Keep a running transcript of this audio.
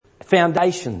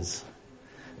Foundations.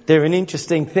 They're an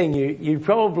interesting thing. You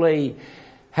probably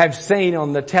have seen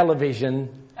on the television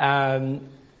about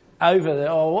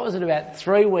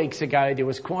 3 weeks ago, there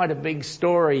was quite a big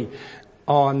story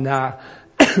on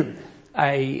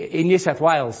in New South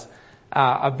Wales,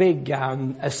 a big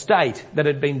estate that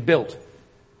had been built.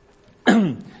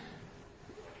 But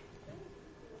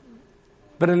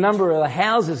a number of the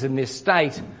houses in this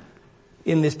state,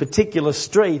 in this particular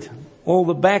street, all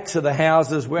the backs of the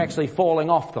houses were actually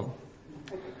falling off them.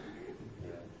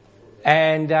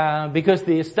 And because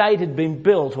the estate had been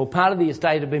built, or part of the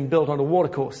estate had been built on a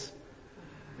watercourse.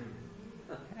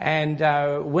 And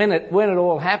when it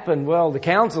all happened, well, the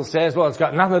council says, well, it's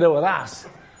got nothing to do with us.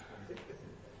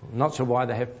 I'm not sure why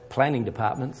they have planning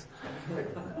departments.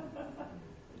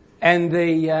 And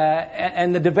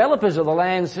the developers of the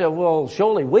land said, well,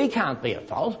 surely we can't be at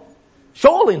fault.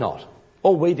 Surely not.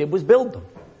 All we did was build them.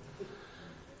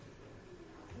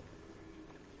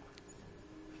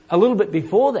 A little bit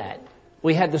before that,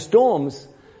 we had the storms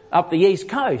up the east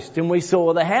coast, and we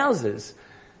saw the houses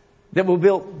that were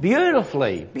built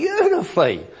beautifully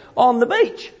on the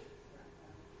beach.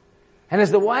 And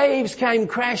as the waves came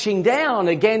crashing down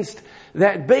against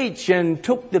that beach and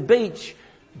took the beach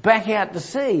back out to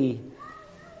sea,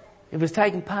 it was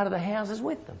taking part of the houses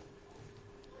with them.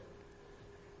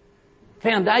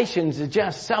 Foundations are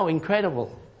just so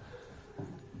incredible.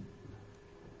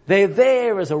 They're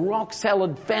there as a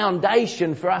rock-solid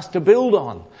foundation for us to build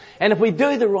on. And if we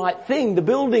do the right thing, the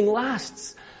building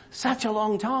lasts such a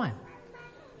long time.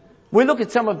 We look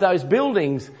at some of those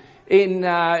buildings in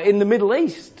the Middle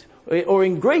East or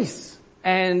in Greece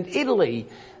and Italy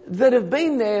that have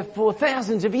been there for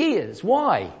thousands of years.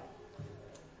 Why?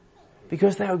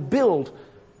 Because they were built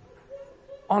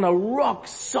on a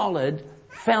rock-solid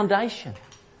foundation.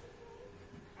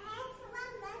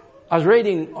 I was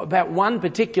reading about one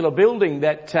particular building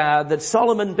that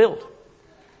Solomon built.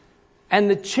 And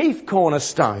the chief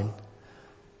cornerstone,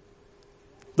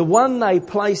 the one they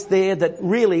placed there that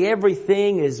really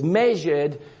everything is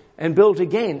measured and built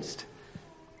against,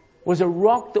 was a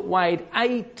rock that weighed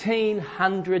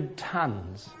 1,800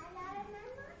 tons.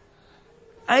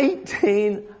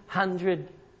 1,800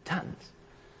 tons.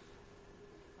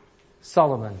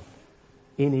 Solomon,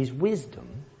 in his wisdom,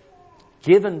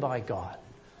 given by God,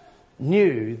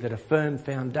 knew that a firm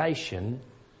foundation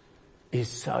is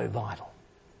so vital.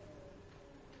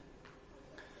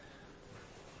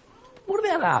 What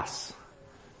about us?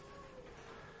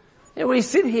 You know, we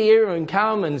sit here and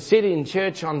come and sit in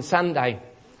church on Sunday.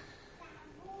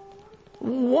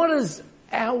 What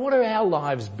are our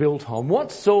lives built on?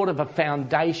 What sort of a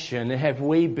foundation have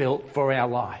we built for our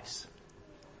lives?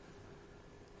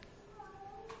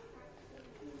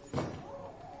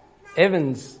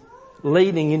 Evan's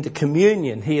leading into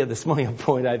communion here this morning. I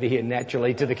point over here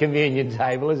naturally to the communion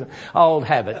table, isn't it? Old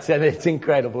habits, and it's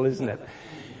incredible, isn't it?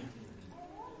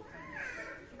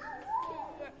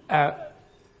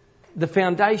 The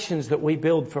foundations that we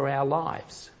build for our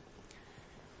lives.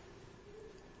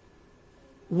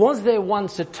 Was there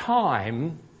once a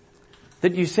time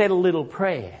that you said a little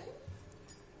prayer?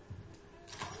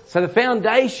 So the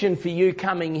foundation for you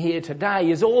coming here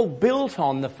today is all built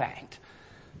on the fact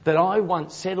that I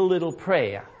once said a little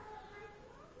prayer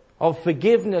of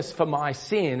forgiveness for my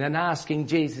sin and asking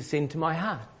Jesus into my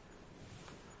heart.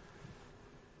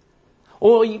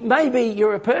 Or maybe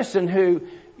you're a person who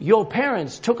your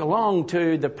parents took along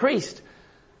to the priest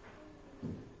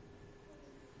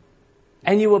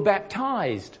and you were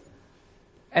baptized,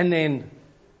 and then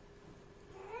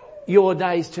your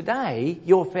days today,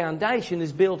 your foundation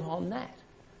is built on that.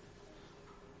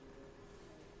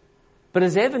 But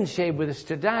as Evan shared with us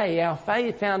today, our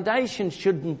foundation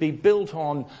shouldn't be built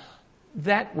on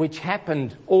that which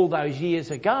happened all those years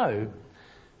ago,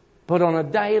 but on a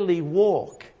daily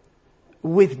walk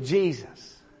with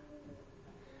Jesus.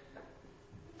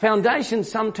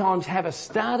 Foundations sometimes have a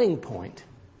starting point,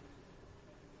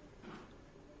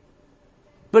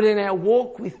 but in our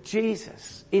walk with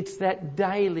Jesus, it's that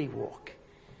daily walk.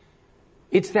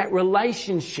 It's that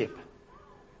relationship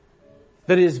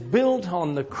that is built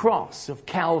on the cross of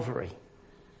Calvary.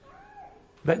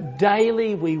 But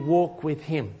daily we walk with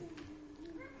Him.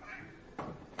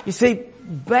 You see,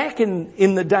 back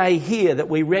in the day here that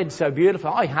we read so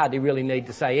beautiful, I hardly really need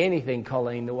to say anything,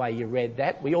 Colleen, the way you read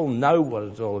that. We all know what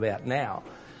it's all about now.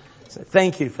 So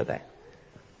thank you for that.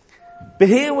 But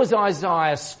here was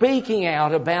Isaiah speaking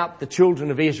out about the children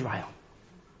of Israel.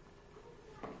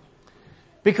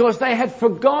 Because they had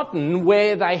forgotten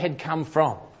where they had come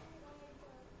from.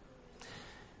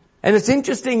 And it's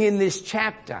interesting in this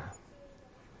chapter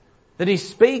that he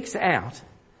speaks out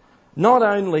not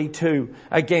only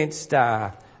against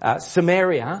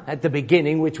Samaria at the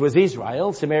beginning, which was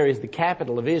Israel. Samaria is the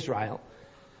capital of Israel.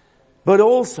 But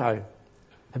also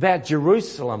about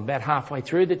Jerusalem, about halfway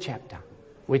through the chapter,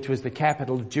 which was the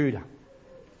capital of Judah.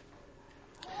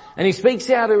 And he speaks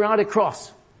out right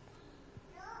across.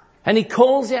 And he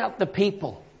calls out the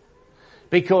people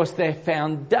because their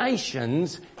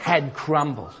foundations had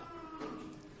crumbled.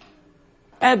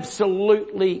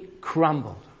 Absolutely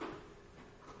crumbled.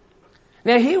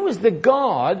 Now here was the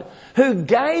God who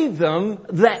gave them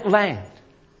that land.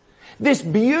 This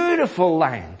beautiful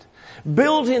land,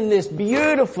 built in this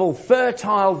beautiful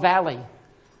fertile valley.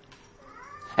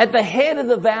 At the head of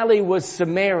the valley was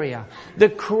Samaria, the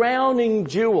crowning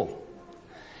jewel,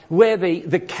 where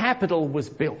the capital was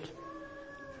built.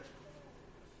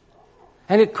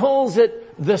 And it calls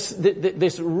it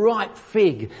this ripe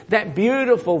fig, that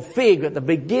beautiful fig at the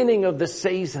beginning of the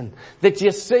season that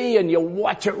you see and you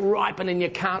watch it ripen and you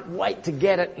can't wait to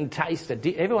get it and taste it.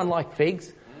 Everyone like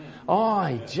figs? Oh,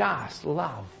 I just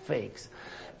love figs.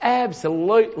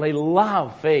 Absolutely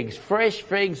love figs. Fresh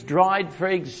figs, dried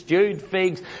figs, stewed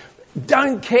figs.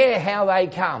 Don't care how they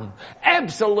come.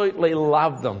 Absolutely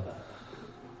love them.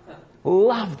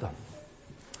 Love them.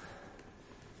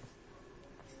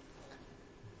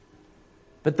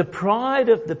 But the pride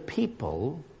of the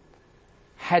people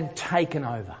had taken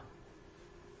over.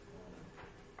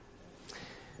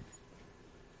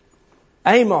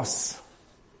 Amos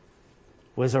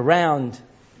was around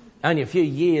only a few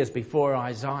years before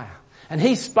Isaiah, and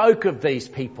he spoke of these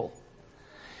people.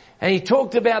 And he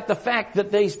talked about the fact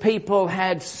that these people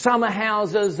had summer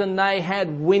houses and they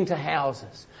had winter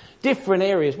houses. Different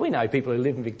areas. We know people who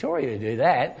live in Victoria who do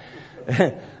that.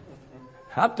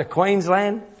 Up to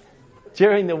Queensland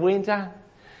during the winter.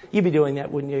 You'd be doing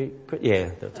that, wouldn't you?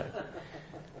 Yeah, that's okay.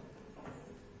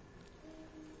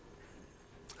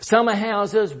 Summer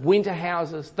houses, winter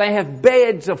houses. They have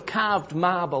beds of carved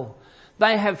marble.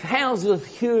 They have houses of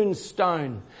hewn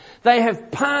stone. They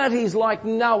have parties like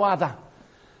no other.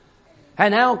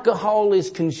 And alcohol is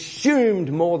consumed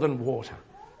more than water.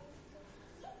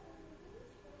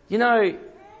 You know,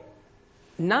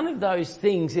 none of those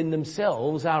things in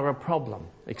themselves are a problem,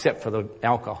 except for the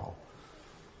alcohol.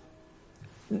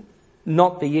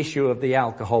 Not the issue of the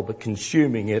alcohol, but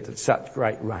consuming it at such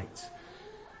great rates.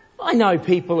 I know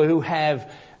people who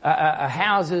have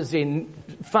houses in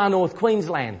far north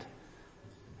Queensland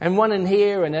and one in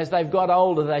here, and as they've got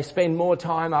older they spend more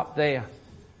time up there.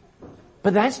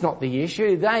 But that's not the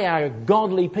issue. They are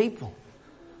godly people.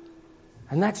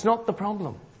 And that's not the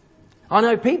problem. I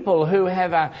know people who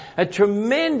have a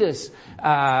tremendous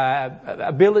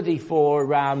ability for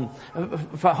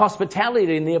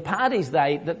hospitality, and the parties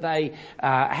that they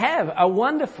have are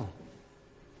wonderful.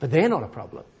 But they're not a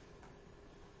problem.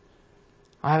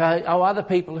 I know other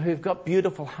people who've got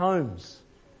beautiful homes.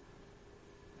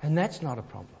 And that's not a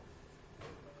problem.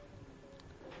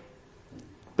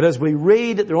 But as we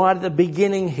read right at the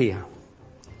beginning here,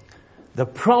 the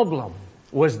problem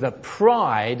was the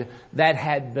pride that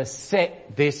had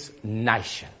beset this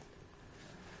nation.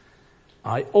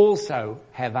 I also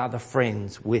have other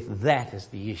friends with that as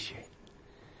the issue,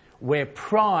 where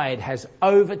pride has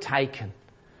overtaken.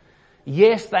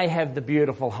 Yes, they have the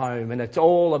beautiful home and it's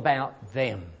all about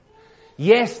them.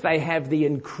 Yes, they have the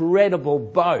incredible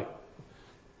boat,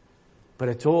 but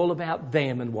it's all about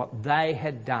them and what they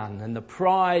had done and the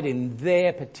pride in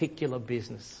their particular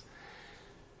business.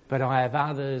 But I have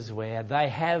others where they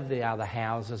have the other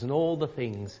houses and all the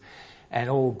things, and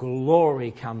all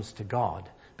glory comes to God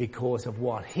because of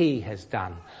what He has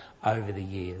done over the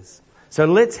years. So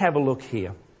let's have a look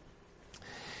here.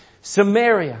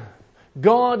 Samaria.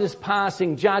 God is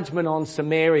passing judgment on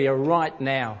Samaria right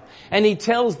now. And He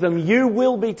tells them, you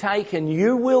will be taken,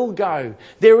 you will go.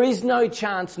 There is no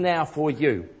chance now for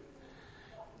you.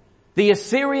 The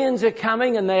Assyrians are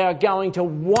coming and they are going to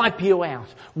wipe you out.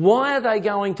 Why are they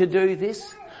going to do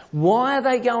this? Why are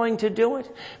they going to do it?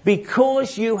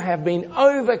 Because you have been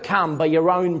overcome by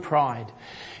your own pride.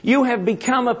 You have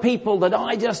become a people that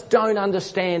I just don't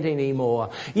understand anymore.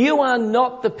 You are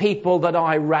not the people that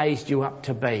I raised you up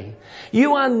to be.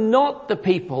 You are not the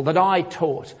people that I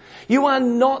taught. You are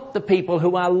not the people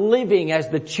who are living as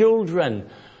the children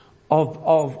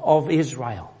of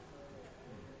Israel.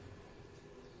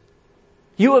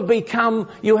 You have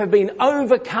been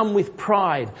overcome with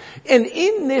pride. And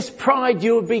in this pride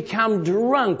you have become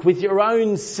drunk with your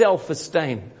own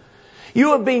self-esteem.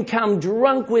 You have become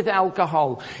drunk with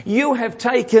alcohol. You have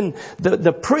taken,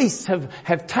 the priests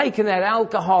have taken that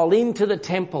alcohol into the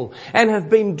temple and have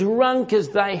been drunk as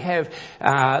they have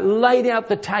laid out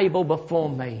the table before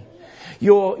me.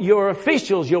 your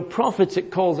officials, your prophets it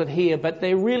calls it here, but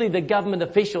they're really the government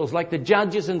officials like the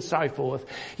judges and so forth.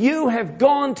 You have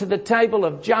gone to the table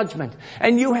of judgment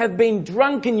and you have been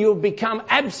drunk and you have become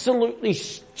absolutely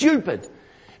stupid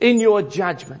in your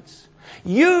judgments.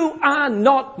 You are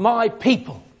not my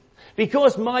people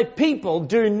because my people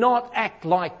do not act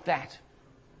like that.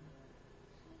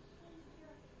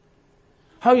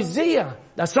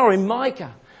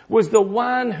 Micah was the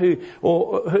one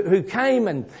who came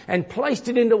and placed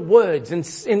it into words and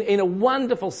in a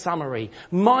wonderful summary.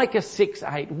 Micah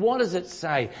 6:8. What does it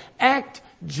say? Act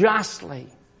justly,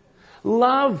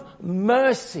 love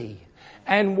mercy,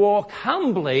 and walk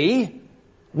humbly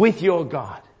with your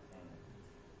God.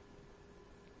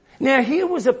 Now here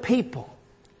was a people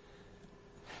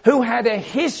who had a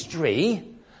history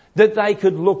that they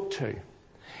could look to.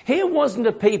 Here wasn't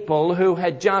a people who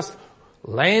had just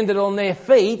landed on their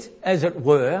feet, as it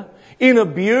were, in a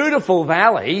beautiful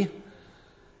valley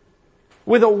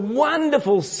with a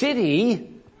wonderful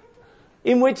city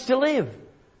in which to live.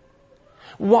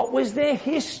 What was their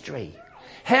history?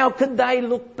 How could they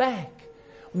look back?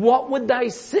 What would they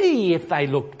see if they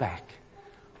looked back?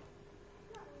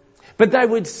 But they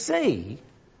would see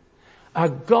a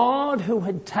God who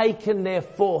had taken their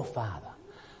forefather,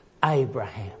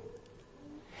 Abraham,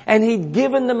 and he'd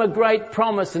given them a great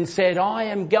promise and said, I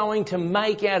am going to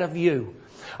make out of you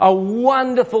a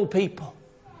wonderful people.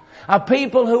 A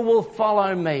people who will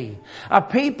follow me. A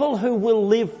people who will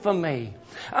live for me.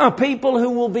 A people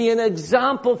who will be an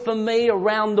example for me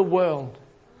around the world.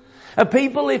 A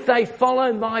people, if they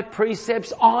follow my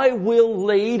precepts, I will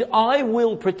lead, I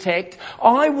will protect,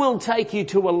 I will take you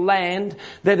to a land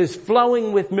that is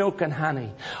flowing with milk and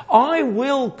honey. I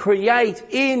will create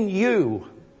in you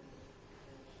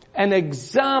an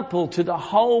example to the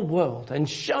whole world and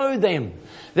show them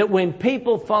that when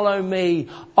people follow me,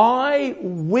 I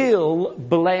will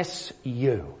bless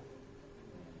you.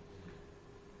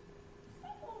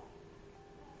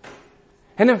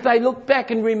 And if they look back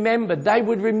and remembered, they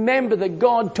would remember that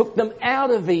God took them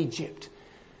out of Egypt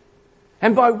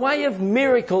and by way of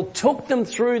miracle took them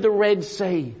through the Red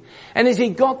Sea. And as he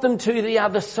got them to the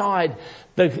other side,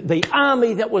 the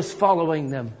army that was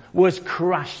following them was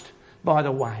crushed by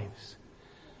the waves.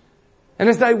 And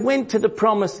as they went to the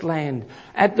promised land,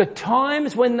 at the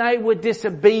times when they were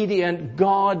disobedient,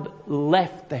 God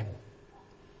left them.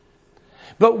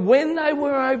 But when they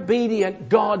were obedient,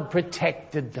 God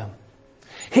protected them.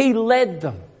 He led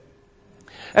them.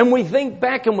 And we think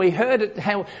back and we heard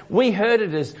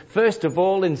it as, first of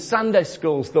all, in Sunday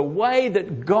schools, the way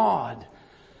that God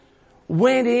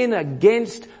went in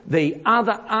against the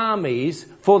other armies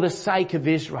for the sake of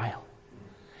Israel.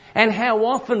 And how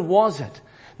often was it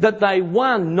that they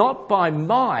won not by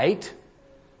might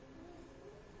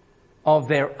of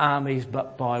their armies,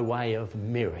 but by way of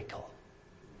miracle?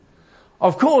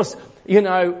 Of course,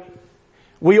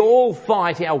 we all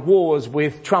fight our wars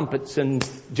with trumpets and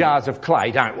jars of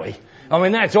clay, don't we? I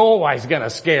mean, that's always going to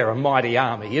scare a mighty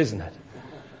army, isn't it?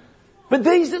 But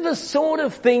these are the sort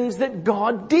of things that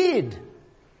God did.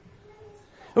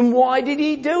 And why did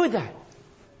he do that?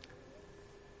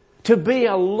 To be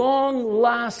a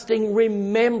long-lasting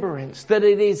remembrance that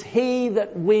it is he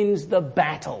that wins the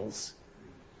battles.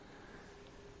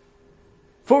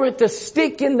 For it to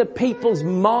stick in the people's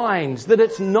minds that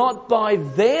it's not by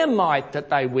their might that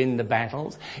they win the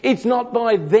battles. It's not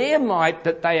by their might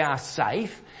that they are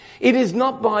safe. It is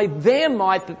not by their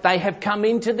might that they have come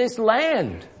into this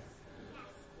land.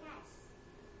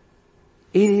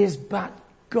 It is but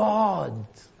God,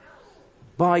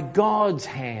 by God's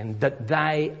hand, that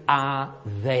they are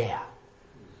there.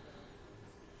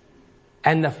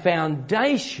 And the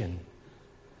foundation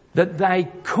that they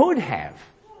could have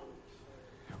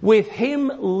with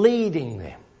him leading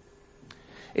them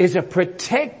is a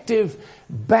protective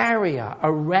barrier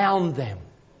around them,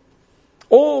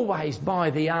 always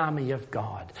by the army of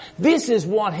God. This is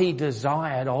what he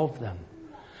desired of them.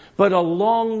 But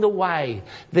along the way,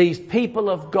 these people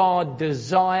of God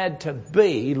desired to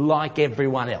be like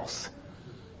everyone else.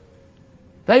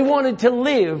 They wanted to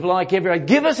live like everyone.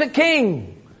 Give us a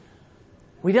king.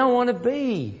 We don't want to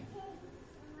be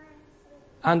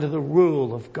under the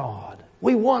rule of God.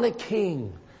 We want a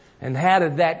king. And how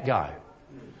did that go?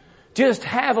 Just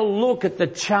have a look at the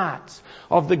charts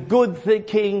of the good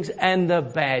kings and the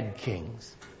bad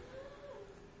kings.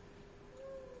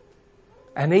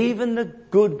 And even the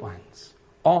good ones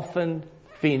often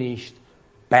finished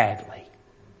badly.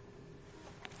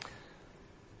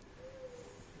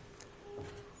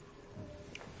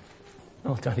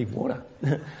 Oh, don't need water.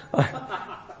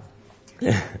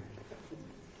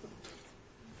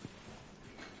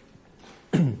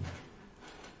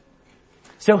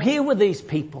 So here were these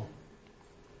people,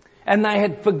 and they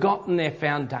had forgotten their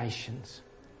foundations.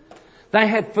 They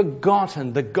had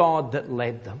forgotten the God that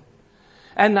led them,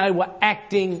 and they were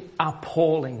acting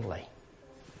appallingly.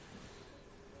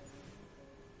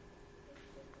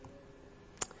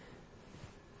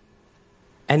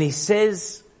 And he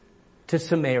says to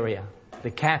Samaria,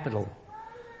 the capital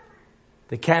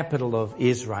of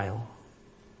Israel,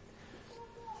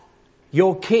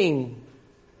 your king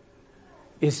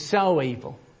is so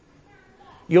evil.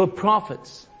 Your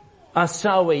prophets are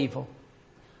so evil.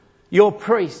 Your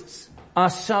priests are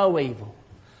so evil.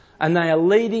 And they are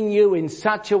leading you in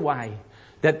such a way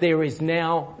that there is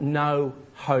now no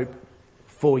hope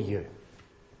for you.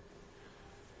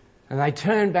 And they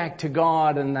turn back to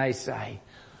God and they say,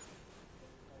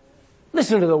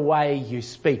 listen to the way you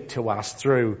speak to us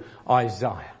through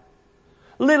Isaiah.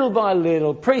 Little by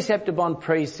little, precept upon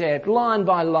precept, line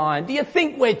by line. Do you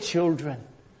think we're children?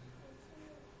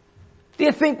 Do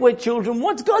you think we're children?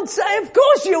 What's God say? Of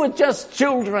course you are just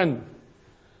children.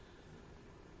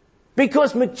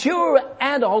 Because mature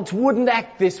adults wouldn't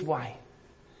act this way.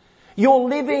 You're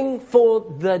living for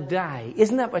the day.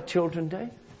 Isn't that what children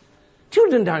do?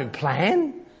 Children don't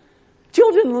plan.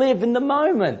 Children live in the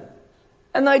moment.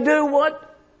 And they do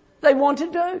what they want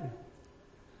to do.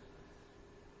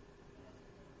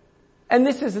 And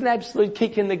this is an absolute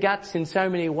kick in the guts in so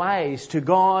many ways to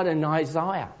God and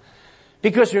Isaiah.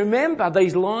 Because remember,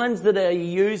 these lines that are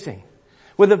using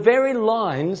were the very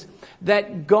lines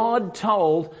that God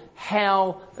told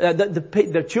how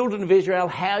the children of Israel,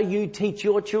 how you teach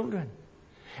your children.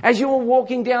 As you're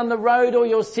walking down the road or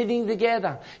you're sitting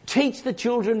together, teach the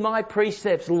children my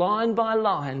precepts, line by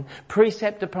line,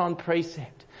 precept upon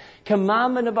precept,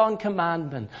 commandment upon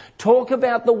commandment. Talk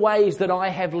about the ways that I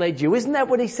have led you. Isn't that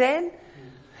what he said?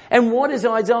 And what is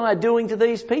Isaiah doing to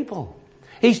these people?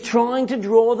 He's trying to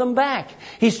draw them back.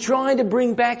 He's trying to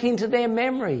bring back into their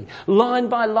memory, line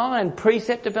by line,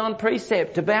 precept upon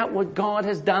precept, about what God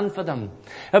has done for them,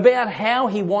 about how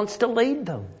he wants to lead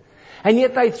them. And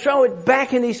yet they throw it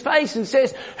back in his face and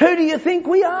says, who do you think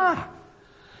we are?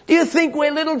 Do you think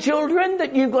we're little children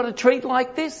that you've got to treat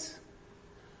like this?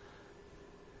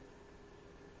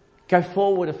 Go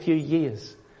forward a few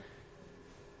years.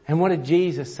 And what did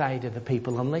Jesus say to the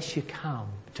people? Unless you come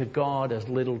to God as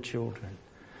little children,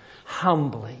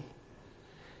 humbly,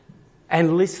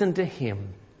 and listen to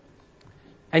him,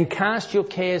 and cast your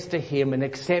cares to him and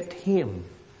accept him,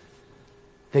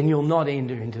 then you'll not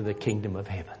enter into the kingdom of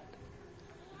heaven.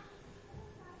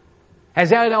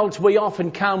 As adults, we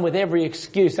often come with every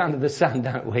excuse under the sun,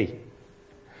 don't we?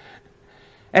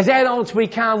 As adults, we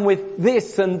come with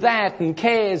this and that and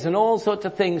cares and all sorts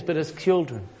of things, but as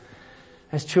children,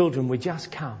 we just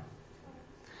come.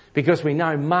 Because we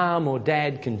know mum or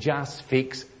dad can just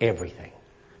fix everything.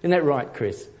 Isn't that right,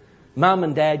 Chris? Mum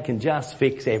and dad can just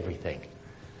fix everything.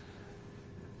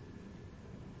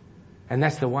 And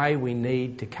that's the way we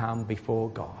need to come before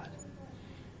God.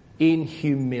 In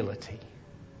humility.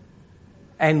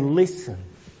 And listen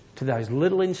to those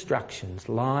little instructions,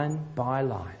 line by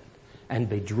line, and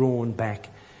be drawn back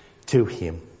to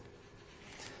him.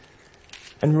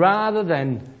 And rather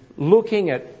than looking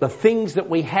at the things that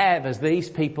we have as these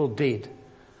people did,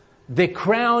 the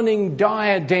crowning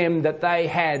diadem that they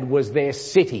had was their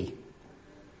city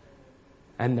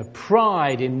and the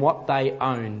pride in what they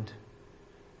owned,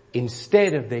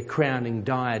 instead of their crowning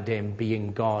diadem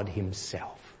being God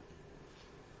himself.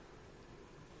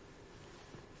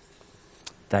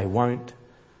 They won't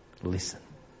listen.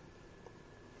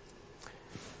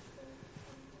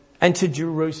 And to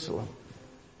Jerusalem,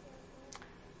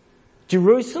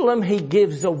 he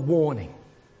gives a warning.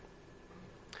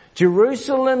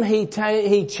 Jerusalem, he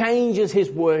changes his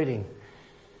wording.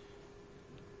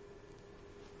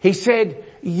 He said,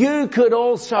 you could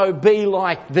also be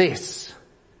like this.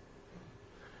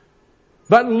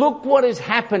 But look what is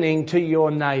happening to your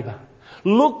neighbour.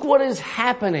 Look what is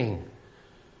happening.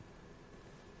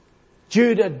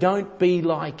 Judah, don't be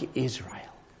like Israel.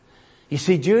 You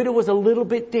see, Judah was a little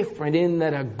bit different in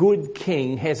that a good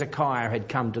king, Hezekiah, had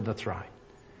come to the throne.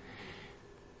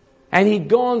 And he'd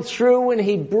gone through and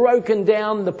he'd broken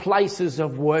down the places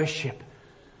of worship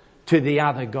to the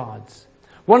other gods.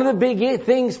 One of the big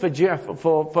things for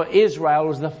Israel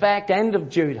was the fact, and of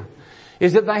Judah,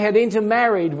 is that they had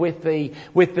intermarried with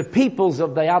the peoples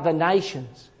of the other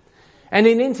nations. And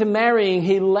in intermarrying,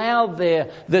 he allowed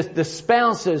the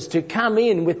spouses to come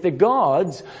in with the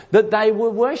gods that they were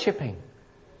worshipping.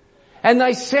 And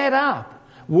they set up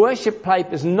worship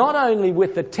places not only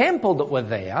with the temple that were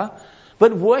there,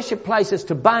 but worship places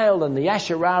to Baal and the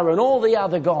Asherah and all the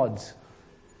other gods.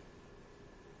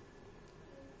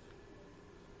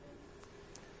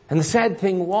 And the sad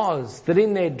thing was that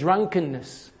in their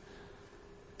drunkenness,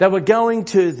 they were going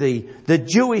to the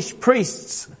Jewish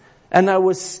priests and they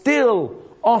were still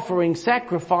offering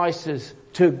sacrifices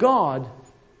to God.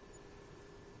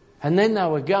 And then they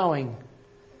were going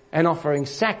and offering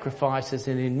sacrifices,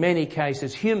 and in many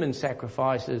cases human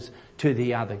sacrifices, to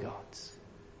the other gods.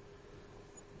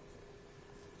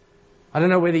 I don't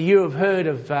know whether you have heard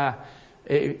of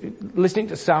listening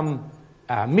to some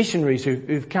missionaries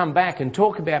who've come back and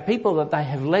talk about people that they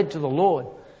have led to the Lord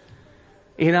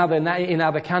in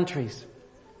other countries.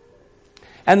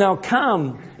 And they'll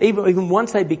come, even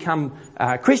once they become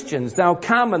Christians, they'll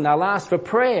come and they'll ask for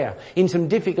prayer in some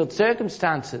difficult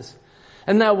circumstances.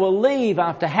 And they will leave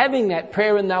after having that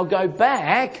prayer and they'll go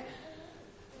back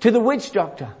to the witch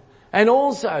doctor. And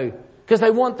also, because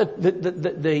they want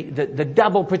the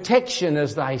double protection,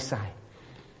 as they say.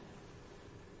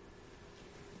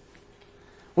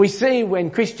 We see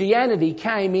when Christianity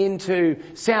came into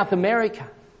South America,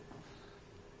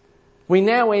 we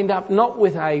now end up not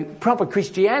with a proper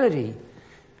Christianity,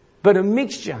 but a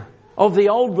mixture of the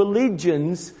old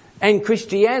religions and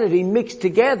Christianity mixed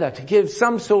together to give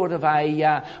some sort of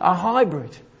a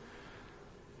hybrid.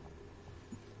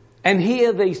 And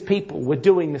here these people were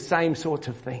doing the same sorts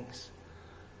of things.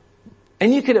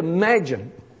 And you could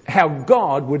imagine how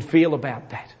God would feel about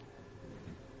that.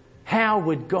 How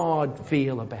would God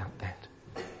feel about that?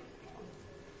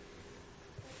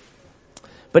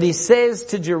 But he says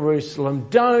to Jerusalem,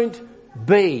 don't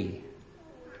be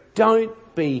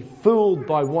fooled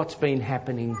by what's been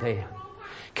happening there.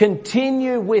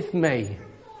 Continue with me.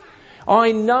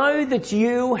 I know that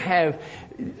you have,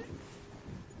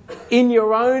 in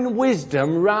your own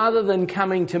wisdom, rather than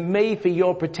coming to me for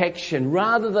your protection,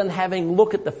 rather than having a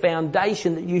look at the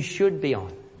foundation that you should be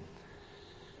on,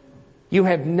 you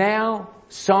have now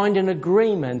signed an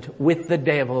agreement with the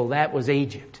devil. That was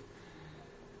Egypt.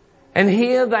 And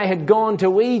here they had gone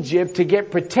to Egypt to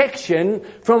get protection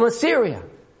from Assyria.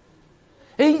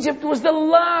 Egypt was the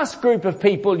last group of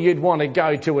people you'd want to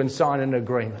go to and sign an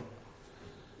agreement.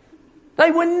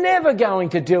 They were never going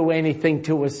to do anything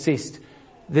to assist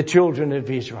the children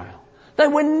of Israel. They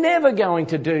were never going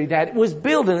to do that. It was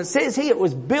built, and it says here, it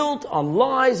was built on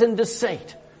lies and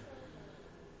deceit.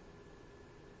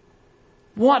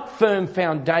 What firm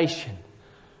foundation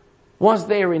was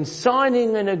there in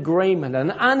signing an agreement,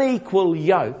 an unequal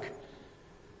yoke,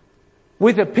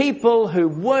 with a people who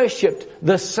worshipped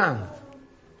the sun?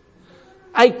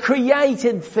 A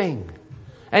created thing.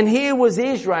 And here was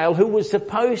Israel, who was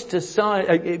supposed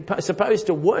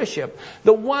to worship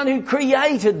the one who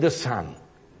created the sun.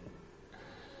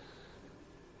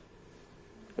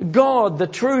 God, the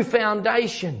true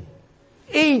foundation.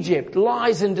 Egypt,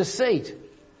 lies and deceit.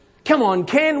 Come on,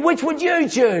 Ken, which would you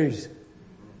choose?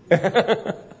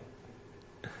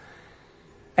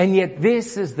 And yet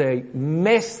this is the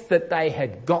mess that they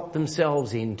had got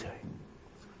themselves into.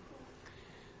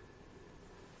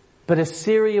 But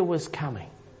Assyria was coming.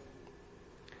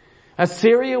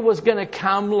 Assyria was going to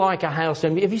come like a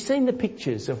hailstorm. Have you seen the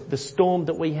pictures of the storm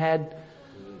that we had?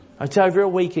 It's over a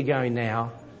week ago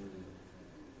now.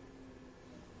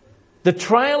 The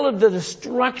trail of the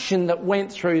destruction that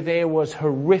went through there was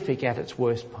horrific at its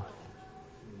worst point.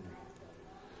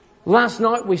 Last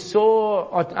night we saw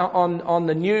on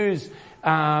the news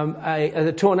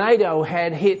the tornado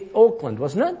had hit Auckland,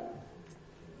 wasn't it?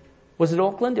 Was it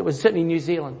Auckland? It was certainly New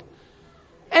Zealand.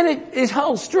 And his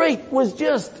whole street was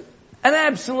just an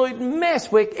absolute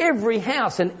mess where every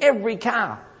house and every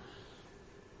car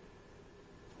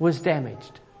was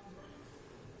damaged.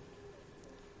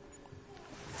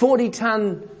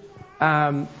 40-ton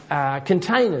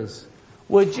containers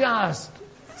were just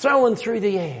thrown through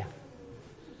the air.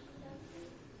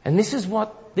 And this is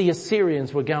what the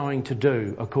Assyrians were going to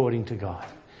do, according to God.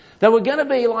 They were going to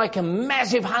be like a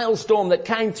massive hailstorm that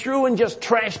came through and just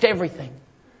trashed everything.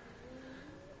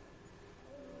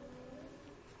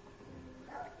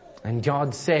 And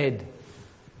God said,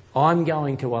 I'm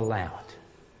going to allow it.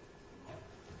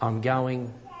 I'm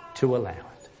going to allow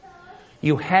it.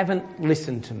 You haven't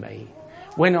listened to me.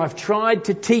 When I've tried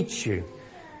to teach you,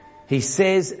 he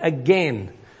says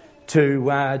again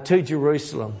to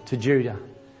Jerusalem, to Judah,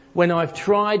 when I've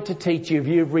tried to teach you,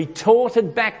 you've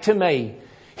retorted back to me.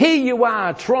 Here you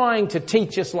are trying to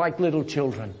teach us like little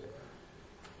children.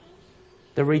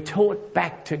 The retort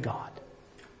back to God.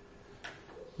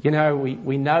 You know,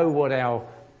 we know what our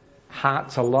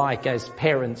hearts are like as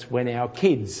parents when our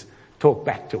kids talk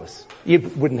back to us.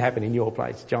 It wouldn't happen in your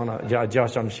place,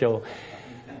 Josh, I'm sure.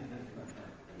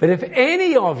 But if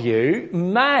any of you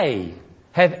may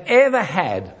have ever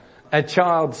had a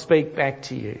child speak back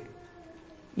to you,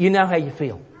 you know how you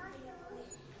feel.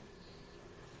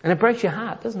 And it breaks your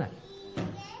heart, doesn't it?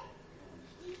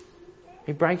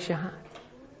 It breaks your heart.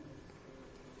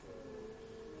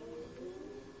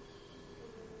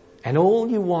 And all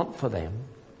you want for them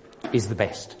is the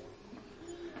best.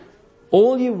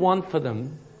 All you want for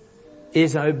them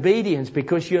is obedience,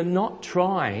 because you're not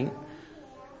trying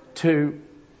to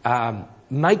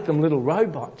make them little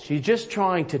robots. You're just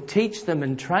trying to teach them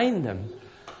and train them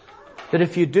that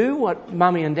if you do what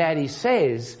Mummy and Daddy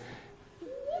says,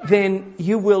 then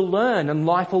you will learn and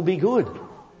life will be good.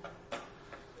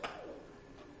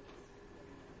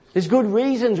 There's good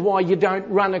reasons why you don't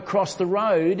run across the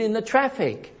road in the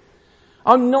traffic.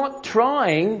 I'm not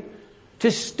trying to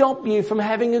stop you from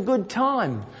having a good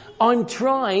time. I'm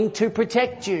trying to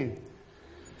protect you.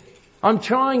 I'm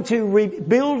trying to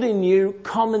build in you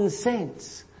common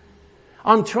sense.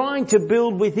 I'm trying to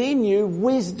build within you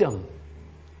wisdom.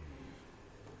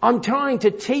 I'm trying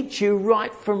to teach you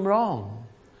right from wrong,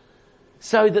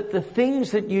 so that the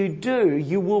things that you do,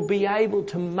 you will be able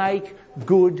to make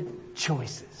good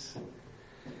choices.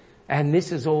 And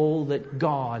this is all that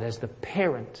God, as the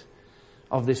parent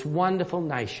of this wonderful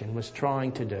nation, was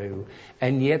trying to do,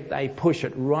 and yet they push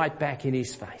it right back in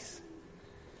his face.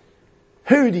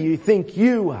 Who do you think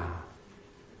you are?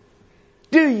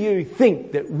 Do you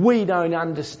think that we don't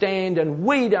understand and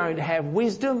we don't have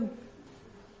wisdom?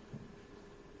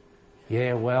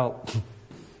 Yeah, well,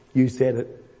 you said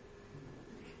it.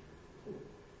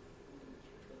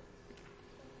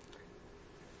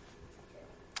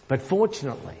 But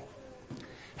fortunately,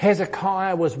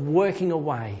 Hezekiah was working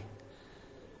away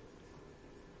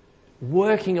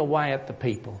at the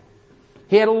people.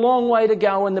 He had a long way to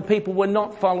go and the people were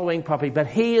not following properly, but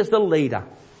he, as the leader,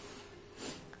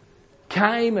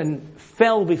 came and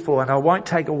fell before it. I won't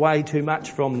take away too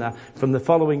much from the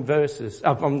following verses,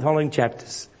 from the following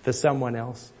chapters for someone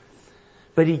else.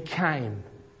 But he came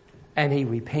and he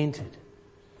repented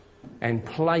and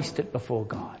placed it before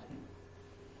God.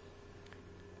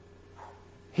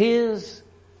 Here's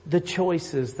the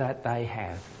choices that they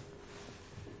have.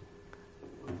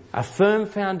 A firm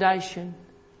foundation,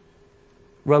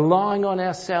 relying on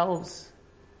ourselves,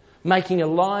 making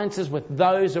alliances with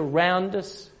those around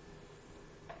us,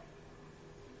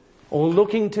 or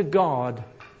looking to God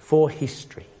for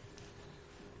history.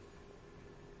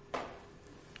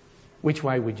 Which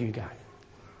way would you go?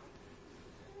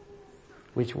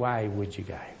 Which way would you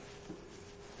go?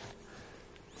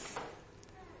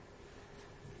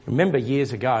 Remember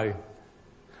years ago,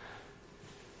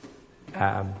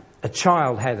 a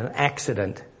child had an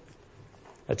accident,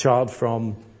 a child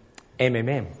from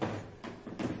MMM.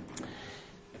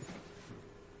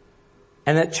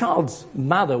 And that child's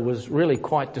mother was really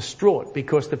quite distraught,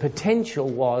 because the potential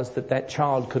was that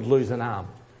child could lose an arm.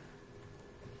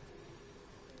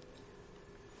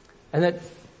 And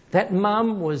that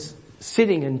mum was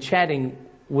sitting and chatting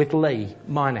with Lee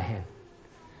Minahan.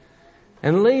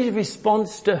 And Lee's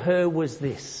response to her was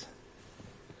this: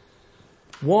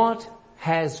 what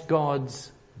has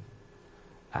God's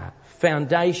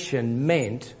foundation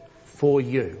meant for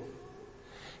you?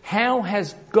 How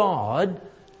has God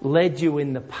led you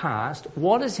in the past?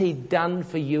 What has he done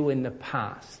for you in the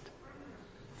past?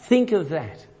 Think of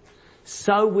that.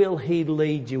 So will he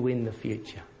lead you in the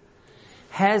future.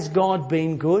 Has God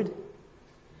been good?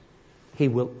 He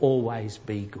will always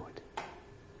be good.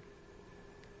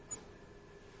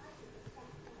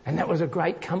 And that was a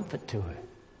great comfort to her.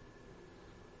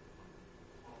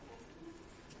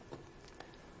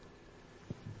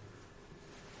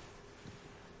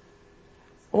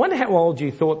 I wonder how old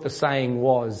you thought the saying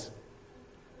was.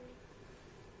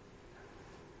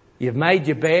 You've made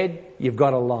your bed, you've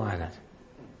got to lie in it.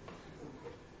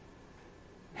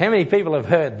 How many people have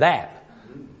heard that?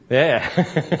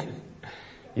 Yeah.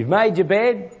 You've made your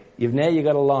bed, now you've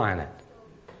got to lie in it.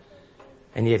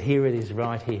 And yet here it is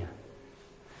right here.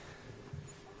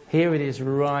 Here it is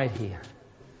right here.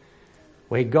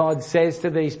 Where God says to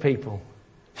these people,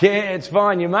 yeah, it's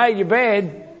fine, you made your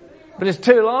bed, but it's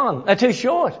too long, too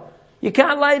short. You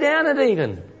can't lay down it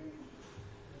even.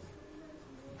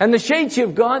 And the sheets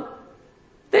you've got,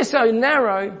 they're so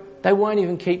narrow, they won't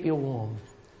even keep you warm.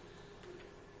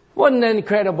 What an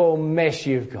incredible mess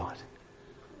you've got.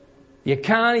 You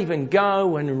can't even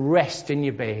go and rest in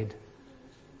your bed.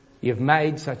 You've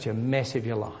made such a mess of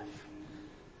your life.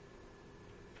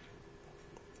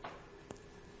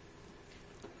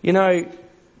 You know,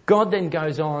 God then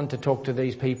goes on to talk to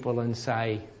these people and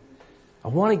say, I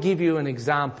want to give you an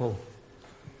example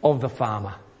of the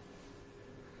farmer.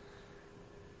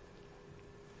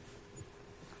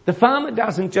 The farmer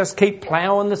doesn't just keep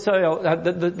ploughing the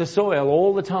soil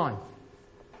all the time.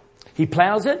 He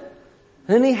ploughs it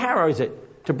and then he harrows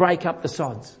it to break up the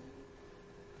sods.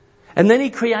 And then he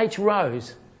creates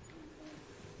rows.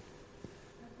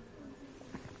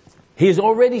 He has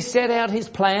already set out his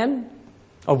plan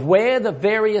of where the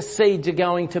various seeds are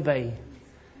going to be.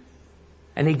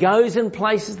 And he goes and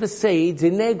places the seeds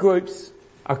in their groups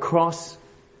across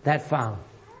that farm.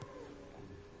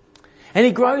 And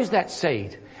he grows that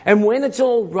seed. And when it's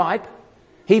all ripe,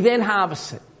 he then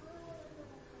harvests it.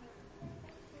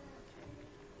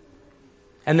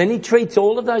 And then he treats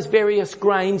all of those various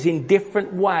grains in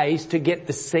different ways to get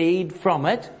the seed from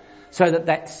it, so that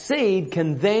that seed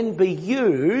can then be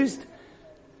used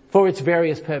for its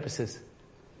various purposes.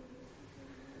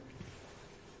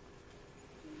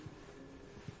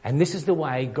 And this is the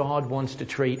way God wants to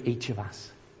treat each of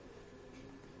us.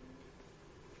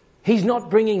 He's not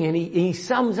bringing any, he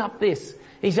sums up this.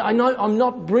 He said, I'm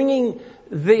not bringing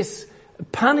this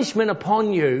punishment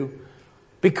upon you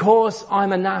because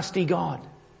I'm a nasty God.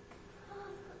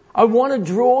 I want to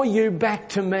draw you back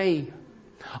to me.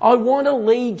 I want to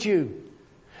lead you.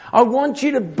 I want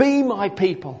you to be my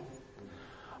people.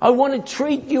 I want to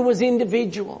treat you as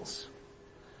individuals.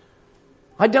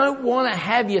 I don't want to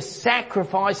have your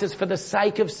sacrifices for the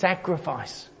sake of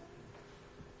sacrifice.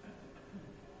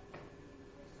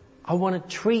 I want to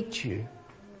treat you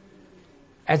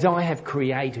as I have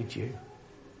created you.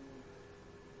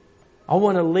 I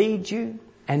want to lead you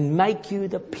and make you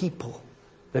the people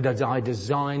that I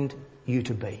designed you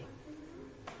to be.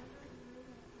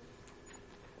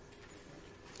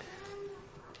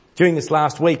 During this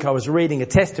last week, I was reading a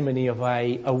testimony of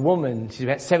a woman. She's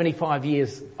about 75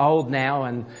 years old now,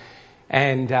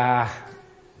 and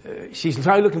she's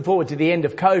so looking forward to the end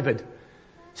of COVID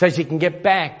so she can get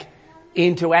back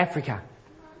into Africa.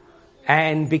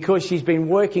 And because she's been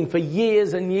working for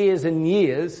years and years and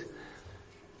years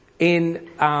in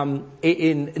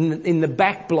the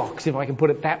back blocks, if I can put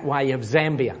it that way, of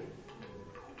Zambia.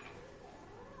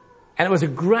 And it was a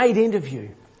great interview.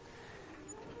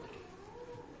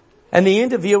 And the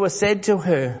interviewer said to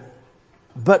her,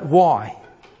 "But why?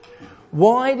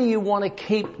 Why do you want to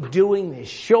keep doing this?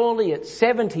 Surely at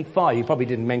 75, you probably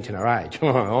didn't mention her age.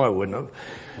 I wouldn't have.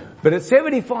 But at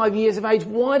 75 years of age,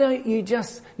 why don't you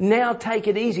just now take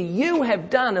it easy? You have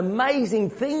done amazing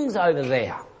things over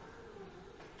there.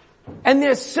 And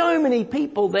there's so many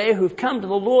people there who've come to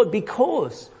the Lord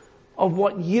because of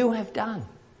what you have done."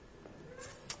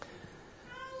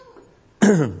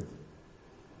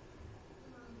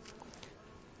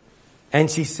 And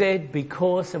she said,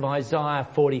 because of Isaiah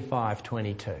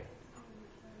 45:22.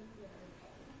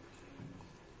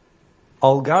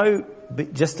 I'll go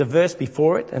just a verse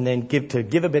before it and then give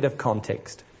a bit of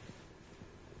context.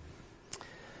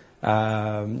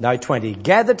 20.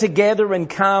 "Gather together and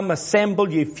come,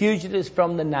 assemble, you fugitives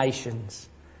from the nations.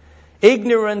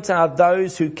 Ignorant are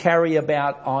those who carry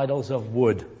about idols of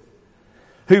wood,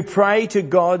 who pray to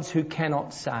gods who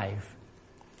cannot save.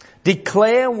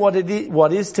 Declare what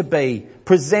is to be.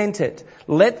 Present it.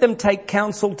 Let them take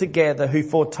counsel together who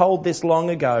foretold this long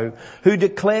ago, who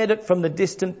declared it from the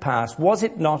distant past. Was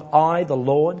it not I, the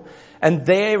Lord? And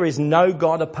there is no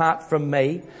God apart from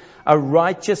me, a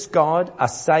righteous God, a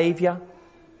Saviour.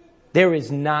 There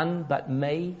is none but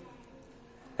me."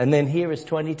 And then here is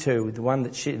 22, the one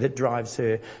that drives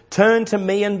her. "Turn to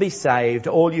me and be saved,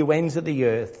 all you ends of the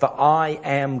earth, for I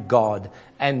am God,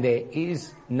 and there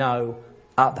is no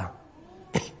other.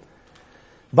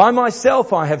 By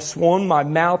myself I have sworn, my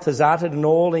mouth has uttered in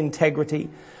all integrity,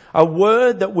 a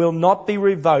word that will not be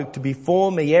revoked.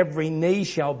 Before me every knee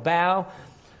shall bow,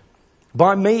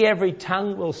 by me every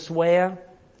tongue will swear.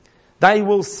 They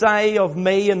will say of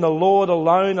me and the Lord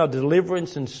alone are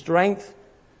deliverance and strength.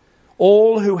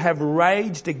 All who have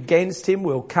raged against him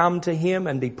will come to him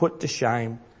and be put to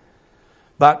shame.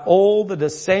 But all the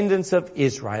descendants of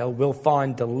Israel will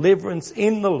find deliverance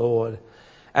in the Lord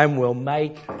and will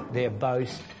make their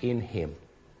boast in him."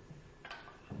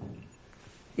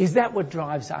 Is that what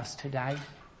drives us today?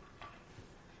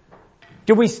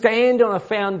 Do we stand on a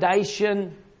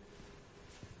foundation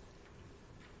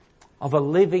of a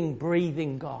living,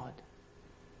 breathing God?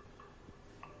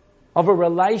 Of a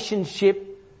relationship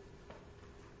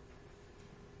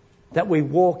that we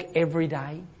walk every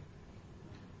day?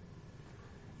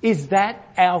 Is that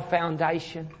our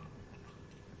foundation?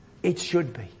 It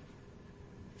should be.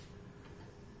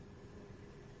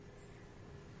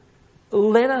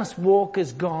 Let us walk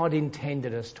as God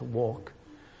intended us to walk.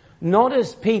 Not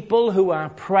as people who are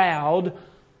proud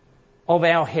of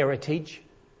our heritage.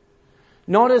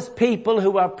 Not as people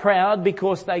who are proud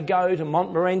because they go to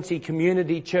Montmorency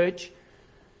Community Church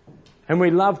and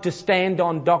we love to stand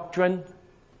on doctrine.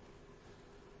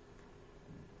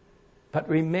 But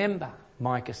remember,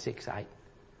 Micah 6:8,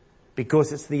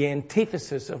 because it's the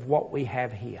antithesis of what we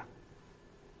have here.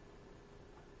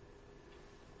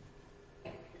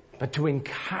 But to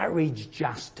encourage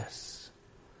justice,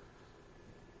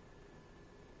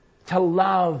 to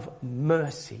love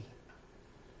mercy,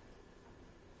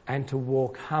 and to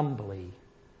walk humbly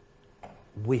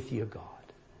with your God.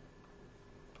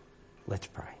 Let's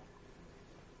pray.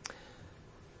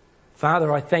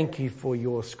 Father, I thank you for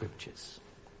your scriptures.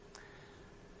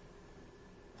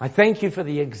 I thank you for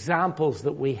the examples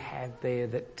that we have there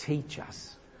that teach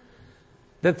us,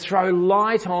 that throw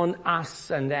light on us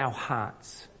and our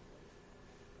hearts.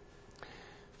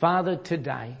 Father,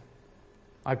 today,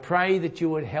 I pray that you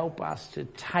would help us to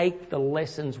take the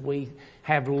lessons we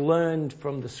have learned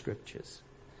from the scriptures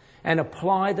and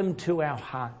apply them to our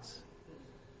hearts.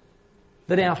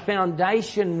 That our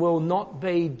foundation will not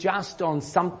be just on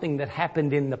something that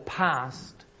happened in the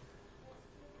past.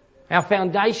 Our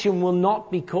foundation will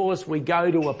not be because we go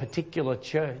to a particular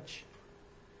church.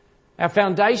 Our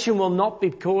foundation will not be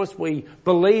because we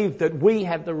believe that we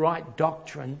have the right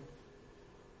doctrine.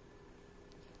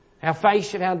 Our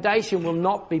foundation will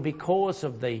not be because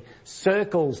of the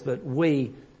circles that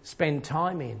we spend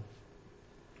time in.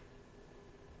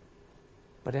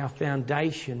 But our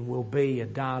foundation will be a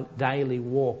daily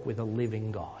walk with a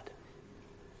living God.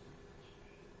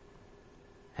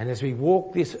 And as we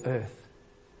walk this earth,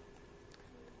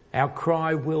 our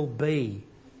cry will be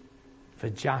for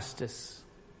justice.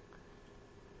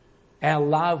 Our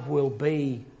love will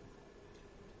be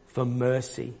for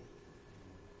mercy.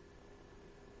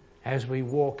 As we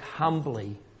walk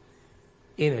humbly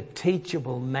in a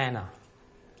teachable manner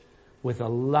with a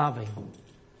loving,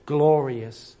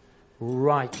 glorious,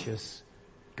 righteous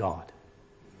God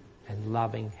and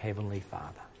loving Heavenly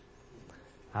Father.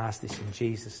 I ask this in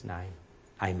Jesus' name.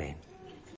 Amen.